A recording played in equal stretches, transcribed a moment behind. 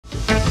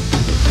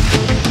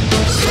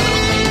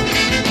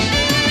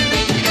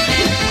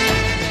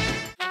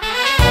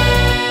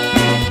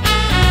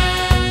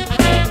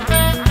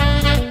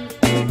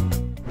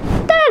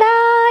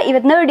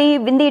ನೋಡಿ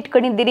ಬಿಂದಿ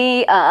ಇಟ್ಕೊಂಡಿದ್ದೀನಿ.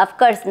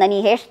 ಅಫ್ಕೋರ್ಸ್ ನಾನು ಈ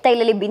ಹೇರ್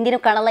ಸ್ಟೈಲಲ್ಲಿ ಬಿಂದಿನೂ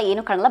ಕಾಣಲ್ಲ,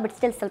 ಏನೂ ಕಾಣಲ್ಲ, ಬಟ್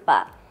ಸ್ಟಿಲ್ ಸ್ವಲ್ಪ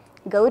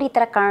ಗೌರಿ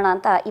ಥರ ಕಾಣೋಣ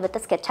ಅಂತ ಇವತ್ತು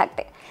ಸ್ಕೆಚ್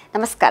ಹಾಕ್ತೆ.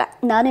 ನಮಸ್ಕಾರ,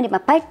 ನಾನು ನಿಮ್ಮ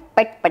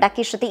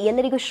ಪಟಾಕಿ ಶ್ರುತಿ.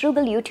 ಎಲ್ಲರಿಗೂ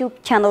ಶ್ರೂಗಲ್ ಯೂಟ್ಯೂಬ್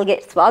ಚಾನಲ್ಗೆ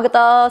ಸ್ವಾಗತ,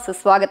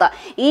 ಸುಸ್ವಾಗತ.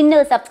 ಇನ್ನೂ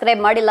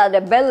ಸಬ್ಸ್ಕ್ರೈಬ್ ಮಾಡಿಲ್ಲ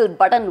ಅಂದರೆ ಬೆಲ್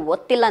ಬಟನ್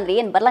ಒತ್ತಿಲ್ಲ ಅಂದರೆ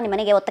ಏನು ಬರಲ್ಲ ನಿಮ್ಮ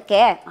ಮನೆಗೆ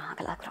ಒತ್ತಕ್ಕೆ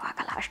ಆಗಲ್ಲ,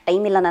 ಅಷ್ಟು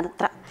ಟೈಮ್ ಇಲ್ಲ ನನ್ನ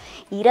ಹತ್ರ.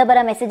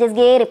 ಬರೋ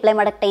ಮೆಸೇಜಸ್ಗೆ ರಿಪ್ಲೈ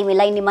ಮಾಡೋಕ್ಕೆ ಟೈಮ್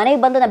ಇಲ್ಲ. ನಿಮ್ಮ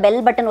ಮನೆಗೆ ಬಂದು ನಾನು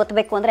ಬೆಲ್ ಬಟನ್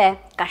ಒತ್ತಬೇಕು ಅಂದರೆ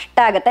ಕಷ್ಟ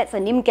ಆಗುತ್ತೆ. ಸೊ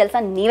ನಿಮ್ಮ ಕೆಲಸ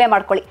ನೀವೇ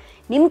ಮಾಡ್ಕೊಳ್ಳಿ.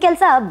 ನಿಮ್ಮ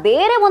ಕೆಲಸ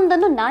ಬೇರೆ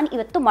ಒಂದನ್ನು ನಾನು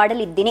ಇವತ್ತು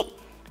ಮಾಡಲಿದ್ದೀನಿ.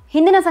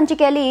 ಹಿಂದಿನ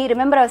ಸಂಚಿಕೆಯಲ್ಲಿ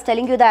remember I was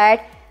telling you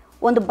that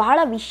ಒಂದು ಬಹಳ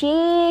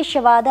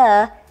ವಿಶೇಷವಾದ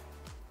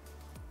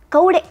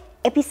ಕೌಡೆ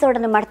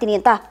ಎಪಿಸೋಡನ್ನು ಮಾಡ್ತೀನಿ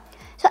ಅಂತ.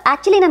 ಸೊ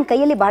ಆ್ಯಕ್ಚುಲಿ ನನ್ನ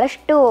ಕೈಯಲ್ಲಿ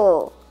ಭಾಳಷ್ಟು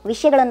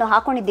ವಿಷಯಗಳನ್ನು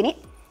ಹಾಕ್ಕೊಂಡಿದ್ದೀನಿ.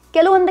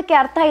 ಕೆಲವೊಂದಕ್ಕೆ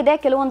ಅರ್ಥ ಇದೆ,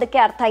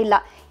 ಕೆಲವೊಂದಕ್ಕೆ ಅರ್ಥ ಇಲ್ಲ.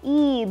 ಈ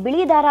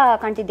ಬಿಳಿ ದಾರ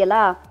ಕಾಣ್ತಿದೆಯಲ್ಲ,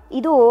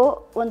 ಇದು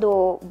ಒಂದು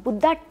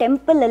ಬುದ್ಧ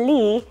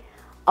ಟೆಂಪಲಲ್ಲಿ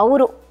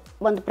ಅವರು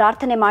ಒಂದು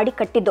ಪ್ರಾರ್ಥನೆ ಮಾಡಿ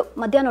ಕಟ್ಟಿದ್ದು.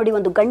 ಮಧ್ಯ ನೋಡಿ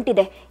ಒಂದು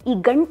ಗಂಟಿದೆ. ಈ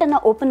ಗಂಟನ್ನು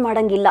ಓಪನ್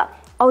ಮಾಡೋಂಗಿಲ್ಲ.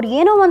 ಅವ್ರು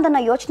ಏನೋ ಒಂದನ್ನು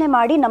ಯೋಚನೆ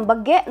ಮಾಡಿ ನಮ್ಮ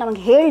ಬಗ್ಗೆ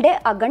ನಮಗೆ ಹೇಳ್ದೆ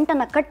ಆ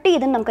ಗಂಟನ್ನು ಕಟ್ಟಿ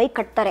ಇದನ್ನು ನಮ್ಮ ಕೈ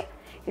ಕಟ್ತಾರೆ.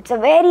 It's a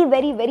very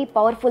very very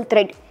powerful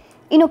thread.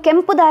 ಇನ್ನು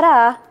ಕೆಂಪು ದಾರ,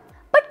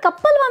 ಬಟ್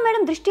ಕಪ್ಪಲ್ವಾ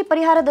ಮೇಡಮ್ ದೃಷ್ಟಿ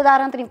ಪರಿಹಾರದ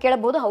ದಾರ ಅಂತ ನೀವು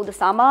ಕೇಳಬಹುದು. ಹೌದು,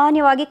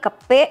 ಸಾಮಾನ್ಯವಾಗಿ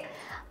ಕಪ್ಪೆ.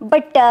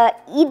 ಬಟ್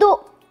ಇದು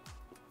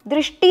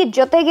ದೃಷ್ಟಿ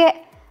ಜೊತೆಗೆ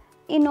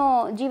ಇನ್ನು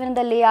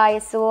ಜೀವನದಲ್ಲಿ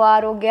ಆಯಸ್ಸು,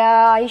 ಆರೋಗ್ಯ,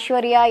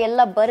 ಐಶ್ವರ್ಯ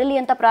ಎಲ್ಲ ಬರಲಿ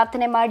ಅಂತ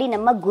ಪ್ರಾರ್ಥನೆ ಮಾಡಿ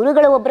ನಮ್ಮ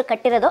ಗುರುಗಳು ಒಬ್ಬರು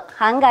ಕಟ್ಟಿರೋದು.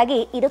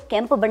 ಹಾಗಾಗಿ ಇದು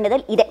ಕೆಂಪು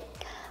ಬಣ್ಣದಲ್ಲಿ ಇದೆ.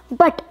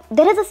 But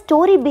there is a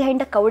story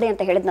behind the ಕೌಡೆ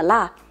ಅಂತ ಹೇಳಿದ್ನಲ್ಲ.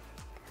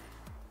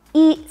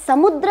 ಈ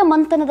ಸಮುದ್ರ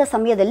ಮಂಥನದ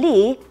ಸಮಯದಲ್ಲಿ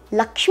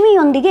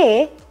ಲಕ್ಷ್ಮಿಯೊಂದಿಗೆ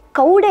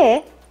ಕೌಡೆ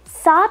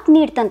ಸಾಥ್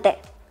ನೀಡ್ತಂತೆ.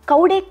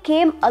 ಕೌಡೆ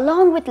came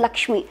along with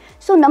Lakshmi.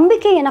 So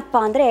ನಂಬಿಕೆ ಏನಪ್ಪ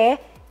ಅಂದರೆ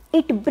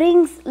it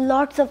brings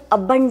lots of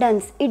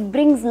abundance, it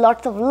brings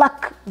lots of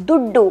luck.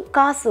 ದುಡ್ಡು,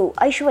 ಕಾಸು,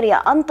 ಐಶ್ವರ್ಯ,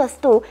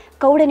 ಅಂತಸ್ತು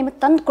ಕೌಡೆ ನಿಮಗೆ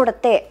ತಂದು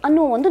ಕೊಡುತ್ತೆ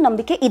ಅನ್ನೋ ಒಂದು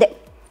ನಂಬಿಕೆ ಇದೆ.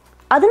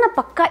 ಅದನ್ನು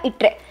ಪಕ್ಕ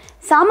ಇಟ್ಟರೆ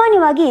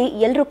ಸಾಮಾನ್ಯವಾಗಿ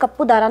ಎಲ್ಲರೂ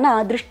ಕಪ್ಪು ದಾರನ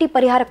ದೃಷ್ಟಿ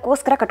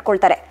ಪರಿಹಾರಕ್ಕೋಸ್ಕರ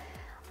ಕಟ್ಕೊಳ್ತಾರೆ.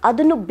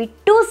 ಅದನ್ನು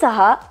ಬಿಟ್ಟೂ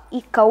ಸಹ ಈ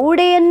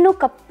ಕೌಡೆಯನ್ನು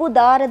ಕಪ್ಪು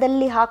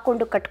ದಾರದಲ್ಲಿ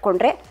ಹಾಕ್ಕೊಂಡು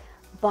ಕಟ್ಕೊಂಡ್ರೆ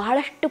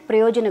ಬಹಳಷ್ಟು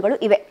ಪ್ರಯೋಜನಗಳು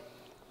ಇವೆ.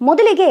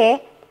 ಮೊದಲಿಗೆ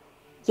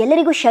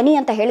ಎಲ್ಲರಿಗೂ ಶನಿ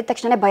ಅಂತ ಹೇಳಿದ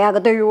ತಕ್ಷಣ ಭಯ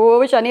ಆಗುತ್ತೆ. ಅಯ್ಯೋ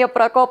ಶನಿಯ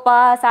ಪ್ರಕೋಪ,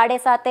 ಸಾಡೆ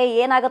ಸಾತೆ,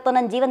 ಏನಾಗುತ್ತೋ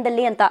ನನ್ನ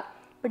ಜೀವನದಲ್ಲಿ ಅಂತ.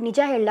 ಬಟ್ ನಿಜ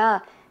ಹೇಳ,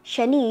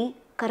 ಶನಿ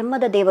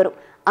ಕರ್ಮದ ದೇವರು.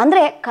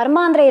 ಅಂದರೆ ಕರ್ಮ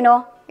ಅಂದರೆ ಏನೋ,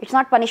 ಇಟ್ಸ್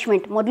ನಾಟ್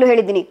ಪನಿಷ್ಮೆಂಟ್. ಮೊದಲು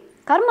ಹೇಳಿದ್ದೀನಿ,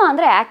 ಕರ್ಮ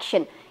ಅಂದರೆ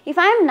action. If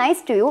I am nice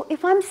to you,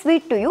 if I am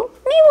sweet to you,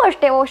 ನೀವು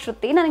ಅಷ್ಟೇ ಓ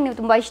ಶ್ರುತಿ ನನಗೆ ನೀವು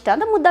ತುಂಬ ಇಷ್ಟ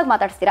ಅಂತ ಮುದ್ದಾಗಿ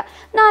ಮಾತಾಡ್ತೀರಾ.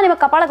 ನಾನು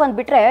ನಿಮಗೆ ಕಪಾಳಕ್ಕೆ ಒಂದು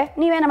ಬಿಟ್ಟರೆ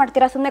ನೀವೇನು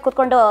ಮಾಡ್ತೀರಾ, ಸುಮ್ಮನೆ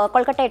ಕೂತ್ಕೊಂಡು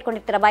ಕೊಳ್ಕಟ್ಟೆ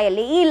ಇಟ್ಕೊಂಡಿರ್ತೀರ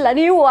ಬಾಯಲ್ಲಿ. ಇಲ್ಲ,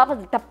 ನೀವು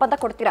ವಾಪಸ್ ತಪ್ಪಂತ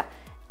ಕೊಡ್ತೀರಾ.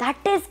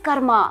 ದಟ್ ಈಸ್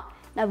ಕರ್ಮ.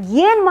 ನಾವು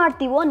ಏನು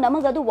ಮಾಡ್ತೀವೋ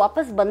ನಮಗದು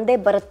ವಾಪಸ್ ಬಂದೇ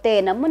ಬರುತ್ತೆ,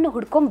 ನಮ್ಮನ್ನು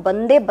ಹುಡ್ಕೊಂಡು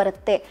ಬಂದೇ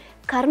ಬರುತ್ತೆ.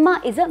 ಕರ್ಮ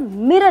is a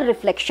mirror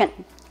reflection.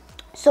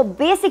 So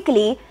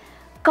basically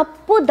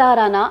ಕಪ್ಪು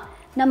ದಾರಾನ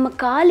ನಮ್ಮ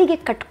ಕಾಲಿಗೆ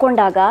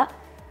ಕಟ್ಕೊಂಡಾಗ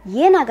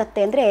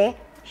ಏನಾಗತ್ತೆ ಅಂದರೆ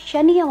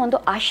ಶನಿಯ ಒಂದು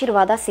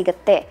ಆಶೀರ್ವಾದ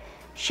ಸಿಗತ್ತೆ.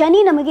 ಶನಿ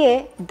ನಮಗೆ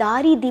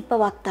ದಾರಿ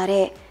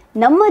ದೀಪವಾಗ್ತಾರೆ.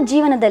 ನಮ್ಮ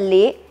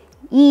ಜೀವನದಲ್ಲಿ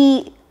ಈ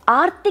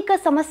ಆರ್ಥಿಕ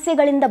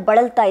ಸಮಸ್ಯೆಗಳಿಂದ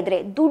ಬಳಲ್ತಾ ಇದ್ದರೆ,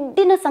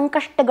 ದುಡ್ಡಿನ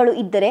ಸಂಕಷ್ಟಗಳು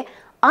ಇದ್ದರೆ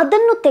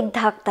ಅದನ್ನು ತೆಗೆದು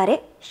ಹಾಕ್ತಾರೆ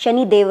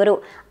ಶನಿ ದೇವರು.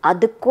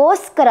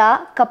 ಅದಕ್ಕೋಸ್ಕರ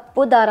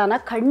ಕಪ್ಪು ದಾರಾನ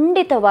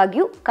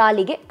ಖಂಡಿತವಾಗಿಯೂ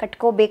ಕಾಲಿಗೆ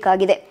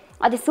ಕಟ್ಕೋಬೇಕಾಗಿದೆ.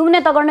 ಅದು ಸುಮ್ಮನೆ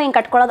ತಗೊಂಡು ಹಿಂಗೆ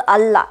ಕಟ್ಕೊಳ್ಳೋದು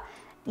ಅಲ್ಲ.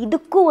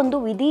 ಇದಕ್ಕೂ ಒಂದು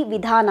ವಿಧಿ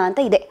ವಿಧಾನ ಅಂತ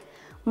ಇದೆ.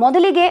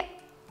 ಮೊದಲಿಗೆ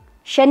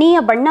ಶನಿಯ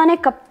ಬಣ್ಣನೇ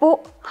ಕಪ್ಪು,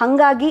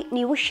 ಹಾಗಾಗಿ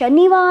ನೀವು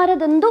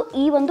ಶನಿವಾರದಂದು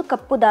ಈ ಒಂದು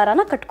ಕಪ್ಪು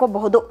ದಾರಾನ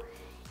ಕಟ್ಕೋಬಹುದು.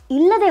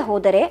 ಇಲ್ಲದೆ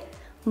ಹೋದರೆ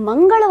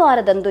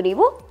ಮಂಗಳವಾರದಂದು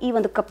ನೀವು ಈ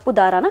ಒಂದು ಕಪ್ಪು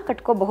ದಾರಾನ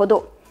ಕಟ್ಕೋಬಹುದು.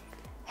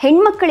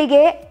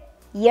 ಹೆಣ್ಮಕ್ಕಳಿಗೆ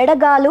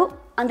ಎಡಗಾಲು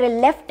ಅಂದರೆ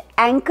ಲೆಫ್ಟ್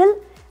ಆ್ಯಂಕಲ್,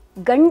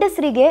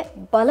 ಗಂಡಸರಿಗೆ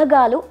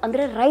ಬಲಗಾಲು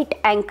ಅಂದರೆ ರೈಟ್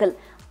ಆ್ಯಂಕಲ್.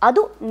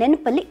 ಅದು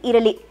ನೆನಪಲ್ಲಿ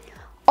ಇರಲಿ.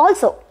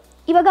 ಆಲ್ಸೋ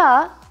ಇವಾಗ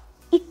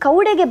ಈ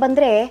ಕೌಡೆಗೆ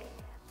ಬಂದರೆ,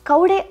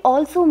 ಕೌಡೆ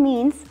ಆಲ್ಸೋ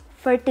ಮೀನ್ಸ್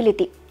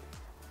ಫರ್ಟಿಲಿಟಿ,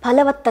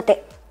 ಫಲವತ್ತತೆ.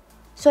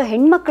 ಸೊ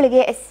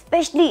ಹೆಣ್ಮಕ್ಕಳಿಗೆ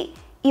ಎಸ್ಪೆಷಲಿ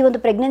ಈ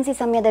ಒಂದು ಪ್ರೆಗ್ನೆನ್ಸಿ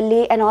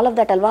ಸಮಯದಲ್ಲಿ ಆ್ಯಂಡ್ ಆಲ್ ಆಫ್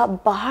ದಟ್ ಅಲ್ವಾ,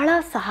 ಬಹಳ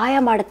ಸಹಾಯ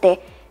ಮಾಡುತ್ತೆ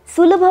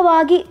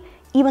ಸುಲಭವಾಗಿ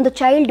ಈ ಒಂದು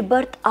ಚೈಲ್ಡ್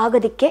ಬರ್ತ್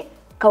ಆಗೋದಕ್ಕೆ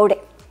ಕೌಡೆ.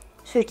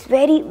 So it's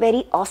very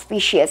very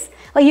auspicious.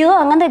 ಅಯ್ಯೋ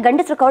ಹಂಗಂದರೆ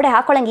ಗಂಡಸರು ಕೌಡೆ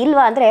ಹಾಕೊಳ್ಳಂಗೆ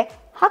ಇಲ್ವಾ ಅಂದರೆ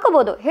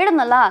ಹಾಕೋಬೋದು.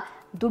 ಹೇಳಿದ್ನಲ್ಲ,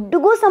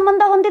 ದುಡ್ಡಿಗೂ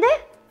ಸಂಬಂಧ ಹೊಂದಿದೆ,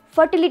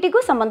 ಫರ್ಟಿಲಿಟಿಗೂ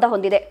ಸಂಬಂಧ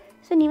ಹೊಂದಿದೆ.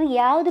 ಸೊ ನೀವು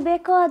ಯಾವುದು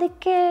ಬೇಕೋ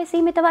ಅದಕ್ಕೆ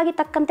ಸೀಮಿತವಾಗಿ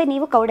ತಕ್ಕಂತೆ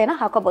ನೀವು ಕೌಡೆನ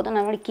ಹಾಕೋಬೋದು.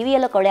 ನಾನು ನೋಡಿ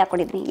ಕಿವಿಯೆಲ್ಲ ಕೌಡೆ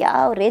ಹಾಕ್ಕೊಂಡಿದ್ದೀನಿ.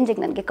 ಯಾವ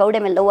ರೇಂಜಿಗೆ ನನಗೆ ಕೌಡೆ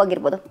ಮೇಲೆ ಲವ್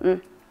ಆಗಿರ್ಬೋದು.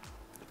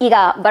 ಈಗ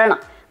ಬರೋಣ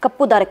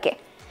ಕಪ್ಪು ದಾರಕ್ಕೆ.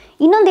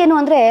 ಇನ್ನೊಂದೇನು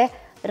ಅಂದರೆ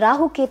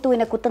ರಾಹು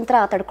ಕೇತುವಿನ ಕುತಂತ್ರ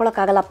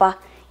ತಡ್ಕೊಳಕ್ಕಾಗಲ್ಲಪ್ಪ.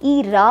 ಈ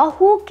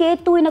ರಾಹು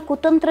ಕೇತುವಿನ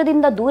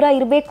ಕುತಂತ್ರದಿಂದ ದೂರ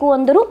ಇರಬೇಕು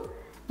ಅಂದರೂ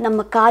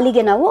ನಮ್ಮ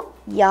ಕಾಲಿಗೆ ನಾವು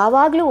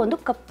ಯಾವಾಗಲೂ ಒಂದು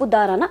ಕಪ್ಪು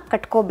ದಾರನ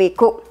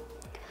ಕಟ್ಕೋಬೇಕು.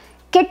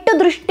 ಕೆಟ್ಟ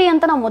ದೃಷ್ಟಿ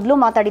ಅಂತ ನಾವು ಮೊದಲು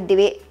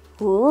ಮಾತಾಡಿದ್ದೀವಿ.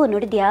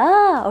 ನೋಡಿದ್ಯಾ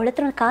ಅವಳ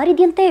ಹತ್ರ ಒಂದು ಕಾರ್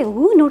ಇದೆಯಂತೆ,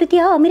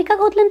 ನೋಡಿದ್ಯಾ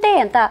ಅಮೆರಿಕಾಗೆ ಹೋದ್ಲಂತೆ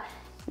ಅಂತ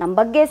ನಮ್ಮ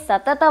ಬಗ್ಗೆ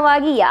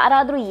ಸತತವಾಗಿ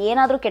ಯಾರಾದರೂ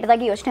ಏನಾದರೂ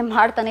ಕೆಟ್ಟದಾಗಿ ಯೋಚನೆ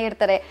ಮಾಡ್ತಾನೆ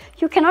ಇರ್ತಾರೆ.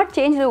 You cannot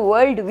change the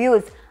world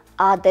views.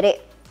 ಆದರೆ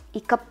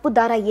ಈ ಕಪ್ಪು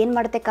ದಾರ ಏನು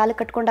ಮಾಡುತ್ತೆ ಕಾಲು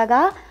ಕಟ್ಕೊಂಡಾಗ,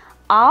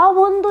 ಆ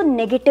ಒಂದು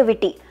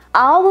ನೆಗೆಟಿವಿಟಿ,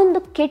 ಆ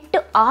ಒಂದು ಕೆಟ್ಟ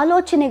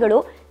ಆಲೋಚನೆಗಳು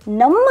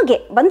ನಮಗೆ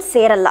ಬಂದು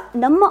ಸೇರಲ್ಲ,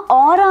 ನಮ್ಮ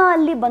ಆರಾ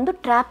ಅಲ್ಲಿ ಬಂದು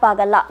ಟ್ರ್ಯಾಪ್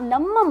ಆಗಲ್ಲ,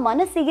 ನಮ್ಮ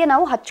ಮನಸ್ಸಿಗೆ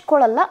ನಾವು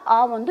ಹಚ್ಕೊಳ್ಳಲ್ಲ ಆ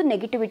ಒಂದು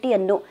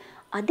ನೆಗೆಟಿವಿಟಿಯನ್ನು.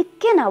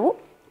 ಅದಕ್ಕೆ ನಾವು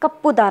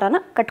ಕಪ್ಪು ದಾರನ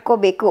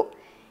ಕಟ್ಕೋಬೇಕು.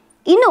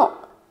 ಇನ್ನು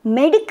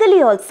ಮೆಡಿಕಲಿ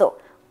ಆಲ್ಸೋ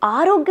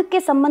ಆರೋಗ್ಯಕ್ಕೆ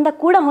ಸಂಬಂಧ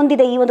ಕೂಡ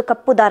ಹೊಂದಿದೆ ಈ ಒಂದು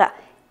ಕಪ್ಪು ದಾರ.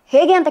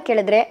 ಹೇಗೆ ಅಂತ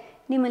ಕೇಳಿದ್ರೆ,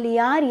 ನಿಮ್ಮಲ್ಲಿ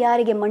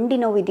ಯಾರಿಗೆ ಮಂಡಿ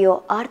ನೋವಿದೆಯೋ,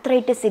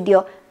 ಆರ್ಥರೈಟಿಸ್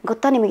ಇದೆಯೋ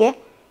ಗೊತ್ತಾ ನಿಮಗೆ,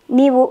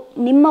 ನೀವು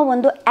ನಿಮ್ಮ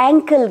ಒಂದು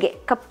ಆ್ಯಂಕಲ್ಗೆ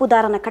ಕಪ್ಪು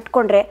ದಾರನ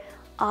ಕಟ್ಕೊಂಡ್ರೆ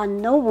ಆ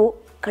ನೋವು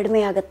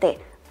ಕಡಿಮೆ ಆಗುತ್ತೆ,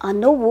 ಆ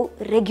ನೋವು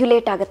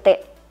ರೆಗ್ಯುಲೇಟ್ ಆಗುತ್ತೆ.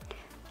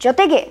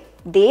 ಜೊತೆಗೆ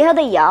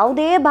ದೇಹದ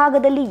ಯಾವುದೇ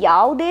ಭಾಗದಲ್ಲಿ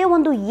ಯಾವುದೇ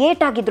ಒಂದು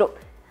ಏಟಾಗಿದ್ರು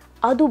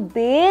ಅದು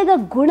ಬೇಗ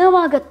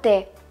ಗುಣವಾಗತ್ತೆ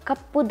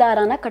ಕಪ್ಪು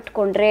ದಾರನ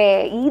ಕಟ್ಕೊಂಡ್ರೆ.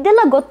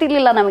 ಇದೆಲ್ಲ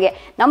ಗೊತ್ತಿರಲಿಲ್ಲ ನಮಗೆ.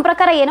 ನಮ್ಮ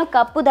ಪ್ರಕಾರ ಏನೋ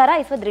ಕಪ್ಪು ದಾರ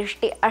ಇಸ್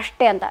ದೃಷ್ಟಿ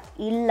ಅಷ್ಟೇ ಅಂತ.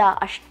 ಇಲ್ಲ,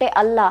 ಅಷ್ಟೇ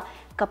ಅಲ್ಲ.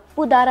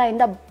 ಕಪ್ಪು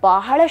ದಾರದಿಂದ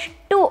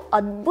ಬಹಳಷ್ಟು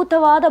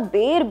ಅದ್ಭುತವಾದ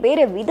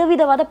ಬೇರೆ ವಿಧ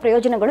ವಿಧವಾದ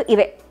ಪ್ರಯೋಜನಗಳು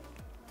ಇವೆ.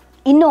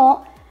 ಇನ್ನು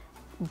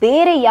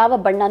ಬೇರೆ ಯಾವ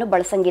ಬಣ್ಣನೂ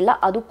ಬಳಸಂಗಿಲ್ಲ,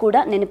 ಅದು ಕೂಡ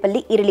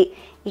ನೆನಪಲ್ಲಿ ಇರಲಿ.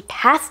 It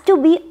has to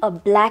be a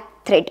black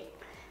thread.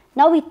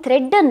 ನಾವು ಈ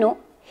ಥ್ರೆಡ್ಡನ್ನು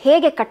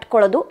ಹೇಗೆ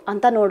ಕಟ್ಕೊಳ್ಳೋದು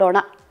ಅಂತ ನೋಡೋಣ.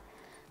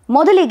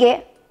 ಮೊದಲಿಗೆ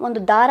ಒಂದು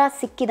ದಾರ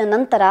ಸಿಕ್ಕಿದ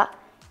ನಂತರ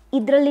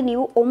ಇದರಲ್ಲಿ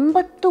ನೀವು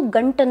 9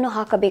 ಗಂಟನ್ನು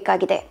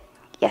ಹಾಕಬೇಕಾಗಿದೆ.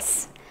 ಎಸ್,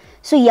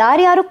 ಸೊ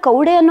ಯಾರ್ಯಾರು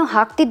ಕೌಡೆಯನ್ನು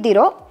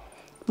ಹಾಕ್ತಿದ್ದೀರೋ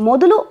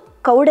ಮೊದಲು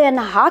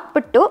ಕೌಡೆಯನ್ನು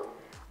ಹಾಕ್ಬಿಟ್ಟು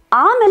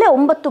ಆಮೇಲೆ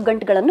 9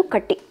 ಗಂಟುಗಳನ್ನು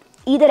ಕಟ್ಟಿ.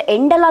 ಇದರ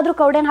ಎಂಡಲ್ಲಾದರೂ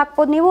ಕೌಡೆಯನ್ನು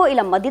ಹಾಕ್ಬೋದು ನೀವು,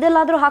 ಇಲ್ಲ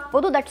ಮಧ್ಯದಲ್ಲಾದರೂ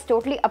ಹಾಕ್ಬೋದು. That's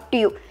totally up to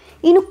you.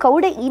 ಇನ್ನು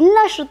ಕೌಡೆ ಇಲ್ಲ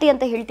ಶ್ರುತಿ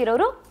ಅಂತ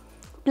ಹೇಳ್ತಿರೋರು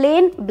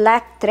ಪ್ಲೇನ್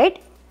ಬ್ಲ್ಯಾಕ್ ಥ್ರೆಡ್.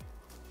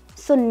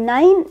 ಸೊ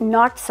 9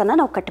 ನಾಟ್ಸನ್ನು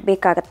ನಾವು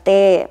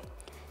ಕಟ್ಟಬೇಕಾಗತ್ತೆ.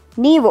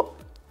 ನೀವು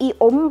ಈ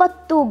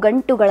 9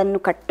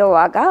 ಗಂಟುಗಳನ್ನು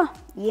ಕಟ್ಟುವಾಗ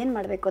ಏನು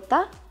ಮಾಡಬೇಕು ಗೊತ್ತಾ,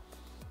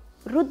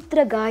 ರುದ್ರ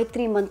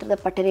ಗಾಯತ್ರಿ ಮಂತ್ರದ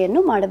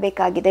ಪಠಣೆಯನ್ನು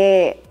ಮಾಡಬೇಕಾಗಿದೆ.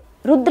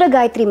 ರುದ್ರ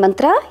ಗಾಯತ್ರಿ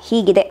ಮಂತ್ರ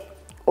ಹೀಗಿದೆ: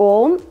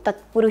 ಓಂ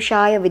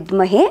ತತ್ಪುರುಷಾಯ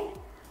ವಿದ್ಮಹೆ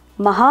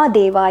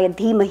ಮಹಾದೇವಾಯ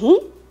ಧೀಮಹಿ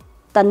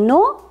ತನ್ನೋ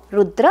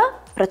ರುದ್ರ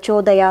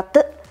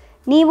ಪ್ರಚೋದಯಾತ್.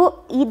 ನೀವು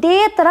ಇದೇ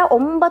ಥರ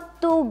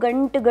 9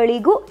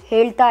 ಗಂಟುಗಳಿಗೂ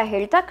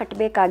ಹೇಳ್ತಾ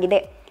ಕಟ್ಟಬೇಕಾಗಿದೆ.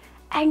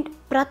 ಆ್ಯಂಡ್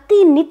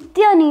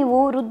ಪ್ರತಿನಿತ್ಯ ನೀವು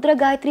ರುದ್ರ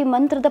ಗಾಯತ್ರಿ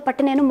ಮಂತ್ರದ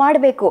ಪಠಣೆಯನ್ನು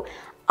ಮಾಡಬೇಕು.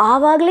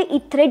 ಆವಾಗಲೇ ಈ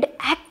ಥ್ರೆಡ್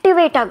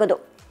ಆ್ಯಕ್ಟಿವೇಟ್ ಆಗೋದು.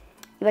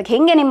 ಇವಾಗ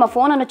ಹೇಗೆ ನಿಮ್ಮ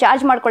ಫೋನನ್ನು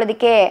ಚಾರ್ಜ್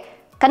ಮಾಡ್ಕೊಳ್ಳೋದಕ್ಕೆ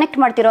ಕನೆಕ್ಟ್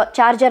ಮಾಡ್ತಿರೋ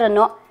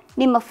ಚಾರ್ಜರನ್ನು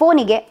ನಿಮ್ಮ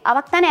ಫೋನಿಗೆ,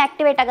 ಆವಾಗ ತಾನೇ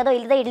ಆ್ಯಕ್ಟಿವೇಟ್ ಆಗೋದು,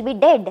 ಇಲ್ಲದೆ it be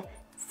dead.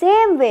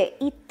 Same way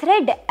ಈ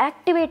ಥ್ರೆಡ್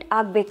ಆ್ಯಕ್ಟಿವೇಟ್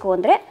ಆಗಬೇಕು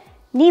ಅಂದರೆ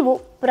ನೀವು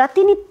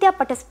ಪ್ರತಿನಿತ್ಯ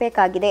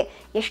ಪಠಿಸಬೇಕಾಗಿದೆ.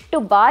 ಎಷ್ಟು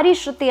ಬಾರಿ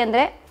ಶ್ರುತಿ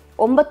ಅಂದರೆ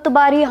 9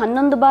 ಬಾರಿ,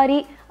 11 ಬಾರಿ,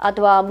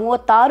 ಅಥವಾ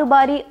 36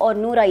 ಬಾರಿ, or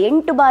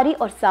 108 ಬಾರಿ,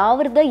 or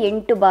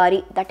 1008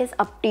 ಬಾರಿ. That is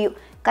up to you.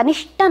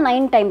 ಕನಿಷ್ಠ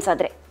 9 ಟೈಮ್ಸ್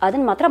ಆದರೆ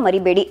ಅದನ್ನು ಮಾತ್ರ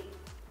ಮರಿಬೇಡಿ.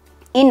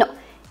 ಇನ್ನು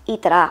ಈ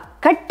ಥರ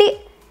ಕಟ್ಟಿ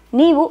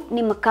ನೀವು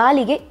ನಿಮ್ಮ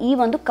ಕಾಲಿಗೆ ಈ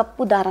ಒಂದು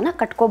ಕಪ್ಪು ದಾರನ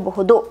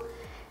ಕಟ್ಕೋಬಹುದು.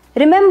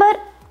 ರಿಮೆಂಬರ್,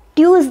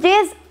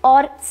 ಟ್ಯೂಸ್ಡೇಸ್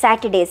ಆರ್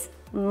ಸ್ಯಾಟರ್ಡೇಸ್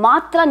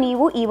ಮಾತ್ರ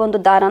ನೀವು ಈ ಒಂದು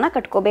ದಾರನ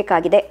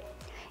ಕಟ್ಕೋಬೇಕಾಗಿದೆ.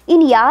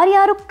 ಇನ್ನು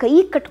ಯಾರ್ಯಾರು ಕೈ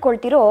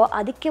ಕಟ್ಕೊಳ್ತಿರೋ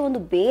ಅದಕ್ಕೆ ಒಂದು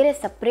ಬೇರೆ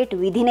ಸಪ್ರೇಟ್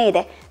ವಿಧಿನೇ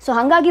ಇದೆ. ಸೊ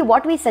ಹಾಗಾಗಿ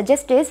ವಾಟ್ ವಿ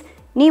ಸಜೆಸ್ಟ್ ಇಸ್,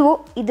 ನೀವು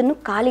ಇದನ್ನು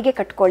ಕಾಲಿಗೆ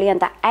ಕಟ್ಕೊಳ್ಳಿ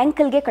ಅಂತ,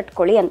 ಆ್ಯಂಕಲ್ಗೆ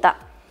ಕಟ್ಕೊಳ್ಳಿ ಅಂತ.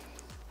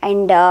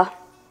 ಆ್ಯಂಡ್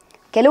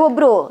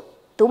ಕೆಲವೊಬ್ಬರು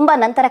ತುಂಬ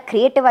ನಂತರ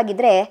ಕ್ರಿಯೇಟಿವ್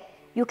ಆಗಿದ್ದರೆ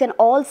you can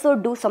also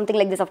do something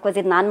like this. Of course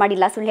ಇದು ನಾನು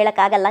ಮಾಡಿಲ್ಲ, ಸುಳ್ಳು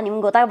ಹೇಳೋಕ್ಕಾಗಲ್ಲ,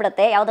 ನಿಮ್ಗೆ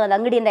ಗೊತ್ತಾಗ್ಬಿಡುತ್ತೆ ಯಾವುದೋ ಒಂದು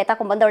ಅಂಗಡಿಯಿಂದ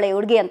ಎತ್ತಾಕೊಂಡ್ಬಂದವಳೆ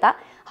ಹುಡುಗಿ ಅಂತ.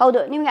 ಹೌದು,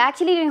 ನಿಮ್ಗೆ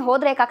ಆ್ಯಕ್ಚುಲಿ ನೀವು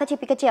ಹೋದರೆ ಕಾಕಚಿ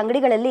ಪಿಕಚಿ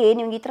ಅಂಗಡಿಗಳಲ್ಲಿ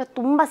ನಿಮ್ಗೆ ಈ ಥರ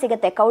ತುಂಬ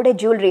ಸಿಗುತ್ತೆ ಕೌಡೆ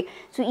ಜ್ಯುವೆಲ್ರಿ.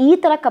 ಸೊ ಈ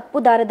ಥರ ಕಪ್ಪು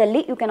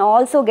ದಾರದಲ್ಲಿ you can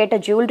also get a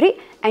jewellery.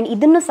 And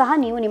ಇದನ್ನು ಸಹ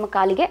ನೀವು ನಿಮ್ಮ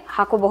ಕಾಲಿಗೆ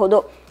ಹಾಕೋಬಹುದು.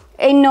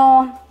 ಇನ್ನು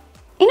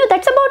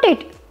ದಟ್ಸ್ ಅಬೌಟ್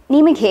ಇಟ್.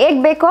 ನಿಮಗೆ ಹೇಗೆ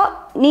ಬೇಕೋ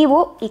ನೀವು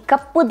ಈ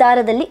ಕಪ್ಪು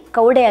ದಾರದಲ್ಲಿ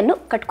ಕೌಡೆಯನ್ನು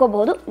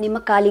ಕಟ್ಕೋಬಹುದು ನಿಮ್ಮ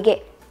ಕಾಲಿಗೆ.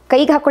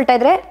 ಕೈಗೆ ಹಾಕ್ಕೊಳ್ತಾ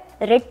ಇದ್ರೆ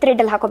red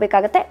ಥ್ರೆಡಲ್ಲಿ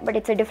ಹಾಕೋಬೇಕಾಗತ್ತೆ. But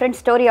it's A different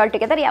story all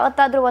together.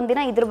 ಯಾವತ್ತಾದರೂ ಒಂದಿನ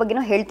ಇದ್ರ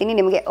ಬಗ್ಗೆನೂ ಹೇಳ್ತೀನಿ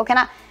ನಿಮಗೆ,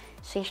 ಓಕೆನಾ?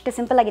 ಸೊ ಎಷ್ಟು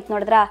ಸಿಂಪಲ್ ಆಗಿತ್ತು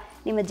ನೋಡಿದ್ರ.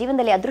 ನಿಮ್ಮ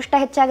ಜೀವನದಲ್ಲಿ ಅದೃಷ್ಟ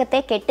ಹೆಚ್ಚಾಗುತ್ತೆ,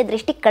 ಕೆಟ್ಟ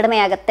ದೃಷ್ಟಿ ಕಡಿಮೆ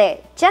ಆಗುತ್ತೆ,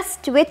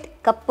 ಜಸ್ಟ್ ವಿತ್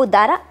ಕಪ್ಪು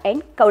ದಾರ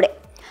ಆ್ಯಂಡ್ ಕೌಡೆ.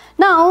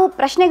 ನಾವು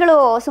ಪ್ರಶ್ನೆಗಳು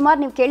ಸುಮಾರು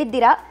ನೀವು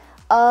ಕೇಳಿದ್ದೀರಾ.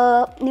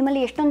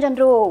 ನಿಮ್ಮಲ್ಲಿ ಎಷ್ಟೊಂದು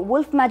ಜನರು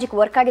ವುಲ್ಫ್ ಮ್ಯಾಜಿಕ್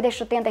ವರ್ಕ್ ಆಗಿದೆ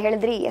ಶ್ರುತಿ ಅಂತ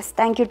ಹೇಳಿದ್ರಿ. S,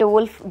 thank you to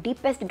wolf,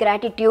 deepest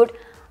gratitude.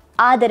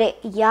 ಆದರೆ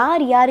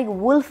ಯಾರಿಗೆ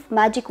wolf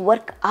magic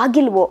work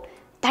ಆಗಿಲ್ವೋ,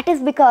 that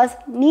is because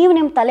ನೀವು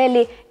ನಿಮ್ಮ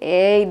ತಲೆಯಲ್ಲಿ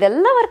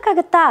ಇದೆಲ್ಲ ವರ್ಕ್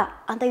ಆಗುತ್ತಾ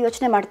ಅಂತ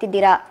ಯೋಚನೆ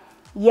ಮಾಡ್ತಿದ್ದೀರಾ.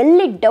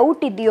 ಎಲ್ಲಿ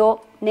ಡೌಟ್ ಇದೆಯೋ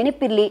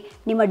ನೆನಪಿರಲಿ,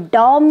 ನಿಮ್ಮ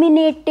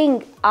ಡಾಮಿನೇಟಿಂಗ್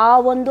ಆ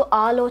ಒಂದು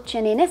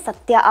ಆಲೋಚನೆಯೇ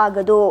ಸತ್ಯ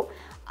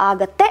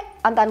ಆಗತ್ತೆ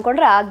ಅಂತ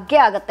ಅಂದ್ಕೊಂಡ್ರೆ ಆಗೇ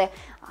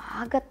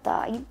ಆಗತ್ತಾ?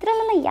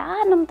 ಇದರಲ್ಲೆಲ್ಲ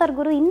ಯಾರು ನಂಬ್ತಾರೆ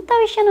ಗುರು? ಇಂಥ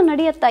ವಿಷಯನೂ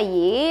ನಡೆಯುತ್ತಾ?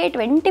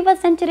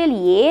 21st ಸೆಂಚುರಿಯಲ್ಲಿ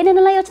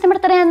ಏನೇನೆಲ್ಲ ಯೋಚನೆ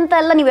ಮಾಡ್ತಾರೆ ಅಂತ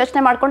ಎಲ್ಲ ನೀವು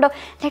ಯೋಚನೆ ಮಾಡಿಕೊಂಡು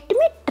ಲೆಟ್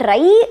ಮಿ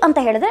ಟ್ರೈ ಅಂತ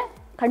ಹೇಳಿದ್ರೆ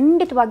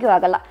ಖಂಡಿತವಾಗಿಯೂ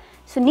ಆಗಲ್ಲ.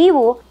 ಸೊ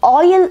ನೀವು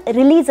ಆಯಿಲ್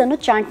ರಿಲೀಸನ್ನು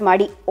ಚಾಂಟ್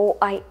ಮಾಡಿ.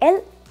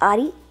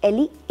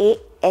 OILRELEASE.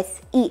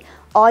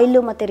 ಆಯಿಲು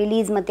ಮತ್ತು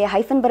ರಿಲೀಸ್ ಮತ್ತು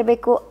ಹೈಫನ್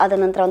ಬರಬೇಕು, ಅದರ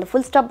ನಂತರ ಒಂದು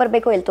ಫುಲ್ ಸ್ಟಾಪ್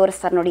ಬರಬೇಕು. ಇಲ್ಲಿ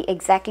ತೋರಿಸ್ತಾರೆ ನೋಡಿ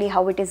exactly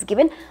how it is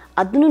given.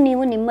 ಅದನ್ನು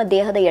ನೀವು ನಿಮ್ಮ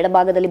ದೇಹದ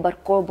ಎಡಭಾಗದಲ್ಲಿ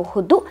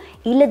ಬರ್ಕೋಬಹುದು.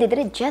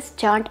 ಇಲ್ಲದಿದ್ದರೆ just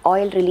chant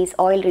oil release,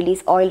 oil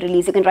release, oil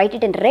release. You can write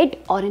it in red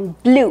R in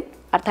blue.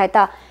 ಅರ್ಥ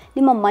ಆಯ್ತಾ?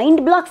 ನಿಮ್ಮ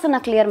ಮೈಂಡ್ ಬ್ಲಾಕ್ಸನ್ನು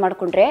ಕ್ಲಿಯರ್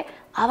ಮಾಡಿಕೊಂಡ್ರೆ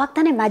ಆವಾಗ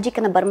ತಾನೇ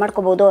ಮ್ಯಾಜಿಕನ್ನು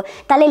ಬರ್ಮಾಡ್ಕೋಬೋದು.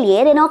 ತಲೆಯಲ್ಲಿ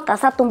ಏನೇನೋ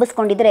ಕಸ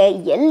ತುಂಬಿಸ್ಕೊಂಡಿದ್ರೆ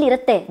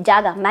ಎಲ್ಲಿರುತ್ತೆ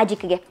ಜಾಗ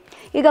ಮ್ಯಾಜಿಕ್ಗೆ?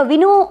 ಈಗ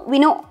ವಿನೋ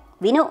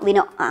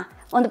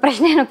ಒಂದು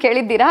ಪ್ರಶ್ನೆಯನ್ನು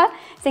ಕೇಳಿದ್ದೀರಾ,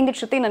 ಸಂಗೀತ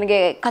ಶ್ರುತಿ, ನನಗೆ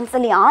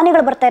ಕನಸಲ್ಲಿ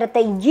ಆನೆಗಳು ಬರ್ತಾ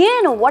ಇರುತ್ತೆ,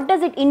 ಏನು, ವಾಟ್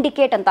ಡಸ್ ಇಟ್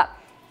ಇಂಡಿಕೇಟ್ ಅಂತ.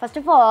 First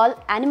of all,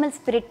 animal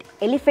spirit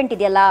elephant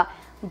ಇದೆಯಲ್ಲ,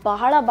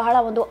 ಬಹಳ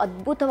ಒಂದು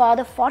ಅದ್ಭುತವಾದ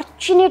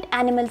ಫಾರ್ಚುನೇಟ್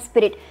ಆ್ಯನಿಮಲ್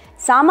ಸ್ಪಿರಿಟ್.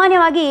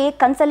 ಸಾಮಾನ್ಯವಾಗಿ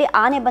ಕನಸಲ್ಲಿ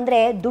ಆನೆ ಬಂದರೆ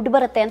ದುಡ್ಡು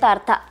ಬರುತ್ತೆ ಅಂತ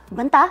ಅರ್ಥ.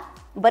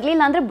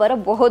 ಬರಲಿಲ್ಲ ಅಂದರೆ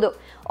ಬರಬಹುದು.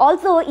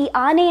 ಆಲ್ಸೋ ಈ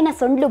ಆನೆಯ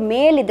ಸೊಂಡ್ಲು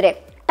ಮೇಲಿದ್ರೆ,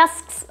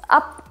 ಟಸ್ಕ್ಸ್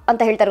ಅಪ್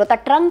ಅಂತ ಹೇಳ್ತಾರೆ ಗೊತ್ತಾ,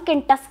 ಟ್ರಂಕ್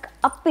ಆ್ಯಂಡ್ ಟಸ್ಕ್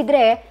ಅಪ್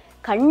ಇದ್ದರೆ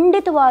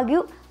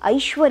ಖಂಡಿತವಾಗಿಯೂ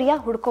ಐಶ್ವರ್ಯ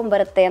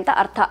ಹುಡ್ಕೊಂಬರುತ್ತೆ ಅಂತ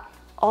ಅರ್ಥ.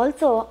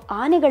 ಆಲ್ಸೋ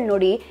ಆನೆಗಳು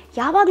ನೋಡಿ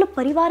ಯಾವಾಗಲೂ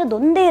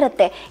ಪರಿವಾರದೊಂದೇ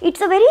ಇರುತ್ತೆ.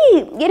 ಇಟ್ಸ್ ಅ ವೆರಿ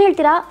ಏನು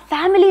ಹೇಳ್ತೀರಾ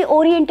ಫ್ಯಾಮಿಲಿ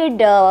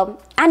ಓರಿಯೆಂಟೆಡ್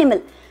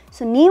ಆ್ಯನಿಮಲ್.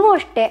 ಸೊ ನೀವು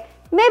ಅಷ್ಟೇ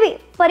ಮೇ ಬಿ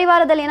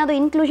ಪರಿವಾರದಲ್ಲಿ ಏನಾದರೂ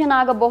ಇನ್ಕ್ಲೂಷನ್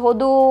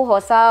ಆಗಬಹುದು,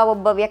 ಹೊಸ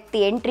ಒಬ್ಬ ವ್ಯಕ್ತಿ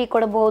ಎಂಟ್ರಿ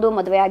ಕೊಡಬಹುದು,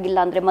 ಮದುವೆ ಆಗಿಲ್ಲ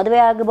ಅಂದರೆ ಮದುವೆ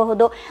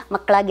ಆಗಬಹುದು,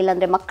 ಮಕ್ಕಳಾಗಿಲ್ಲ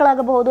ಅಂದರೆ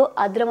ಮಕ್ಕಳಾಗಬಹುದು,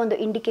 ಅದರ ಒಂದು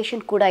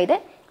ಇಂಡಿಕೇಶನ್ ಕೂಡ ಇದೆ.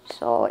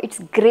 So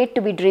it's great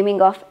to B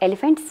dreaming of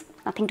elephants,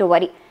 nothing to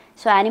worry.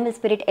 So animal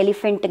spirit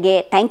ಎಲಿಫೆಂಟ್ಗೆ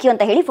thank you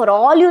ಅಂತ ಹೇಳಿ. For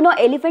all you know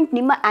elephant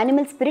ನಿಮ್ಮ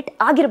ಆ್ಯನಿಮಲ್ ಸ್ಪಿರಿಟ್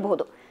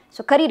ಆಗಿರಬಹುದು.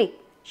 ಸೊ ಕರೀರಿ,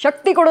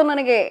 ಶಕ್ತಿ ಕೊಡು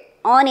ನನಗೆ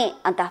ಆನೆ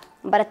ಅಂತ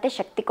ಬರುತ್ತೆ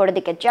ಶಕ್ತಿ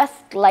ಕೊಡೋದಕ್ಕೆ,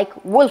 just like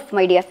wolf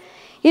my dear.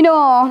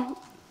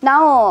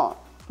 ನಾವು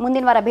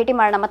ಮುಂದಿನ ವಾರ ಭೇಟಿ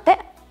ಮಾಡೋಣ ಮತ್ತೆ.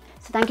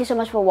 So thank you so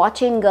much for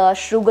watching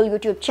Shrugle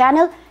YouTube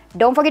channel.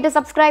 Don't forget to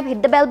subscribe,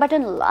 hit the bell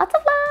button. Lots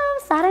of love.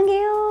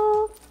 Sarangeo.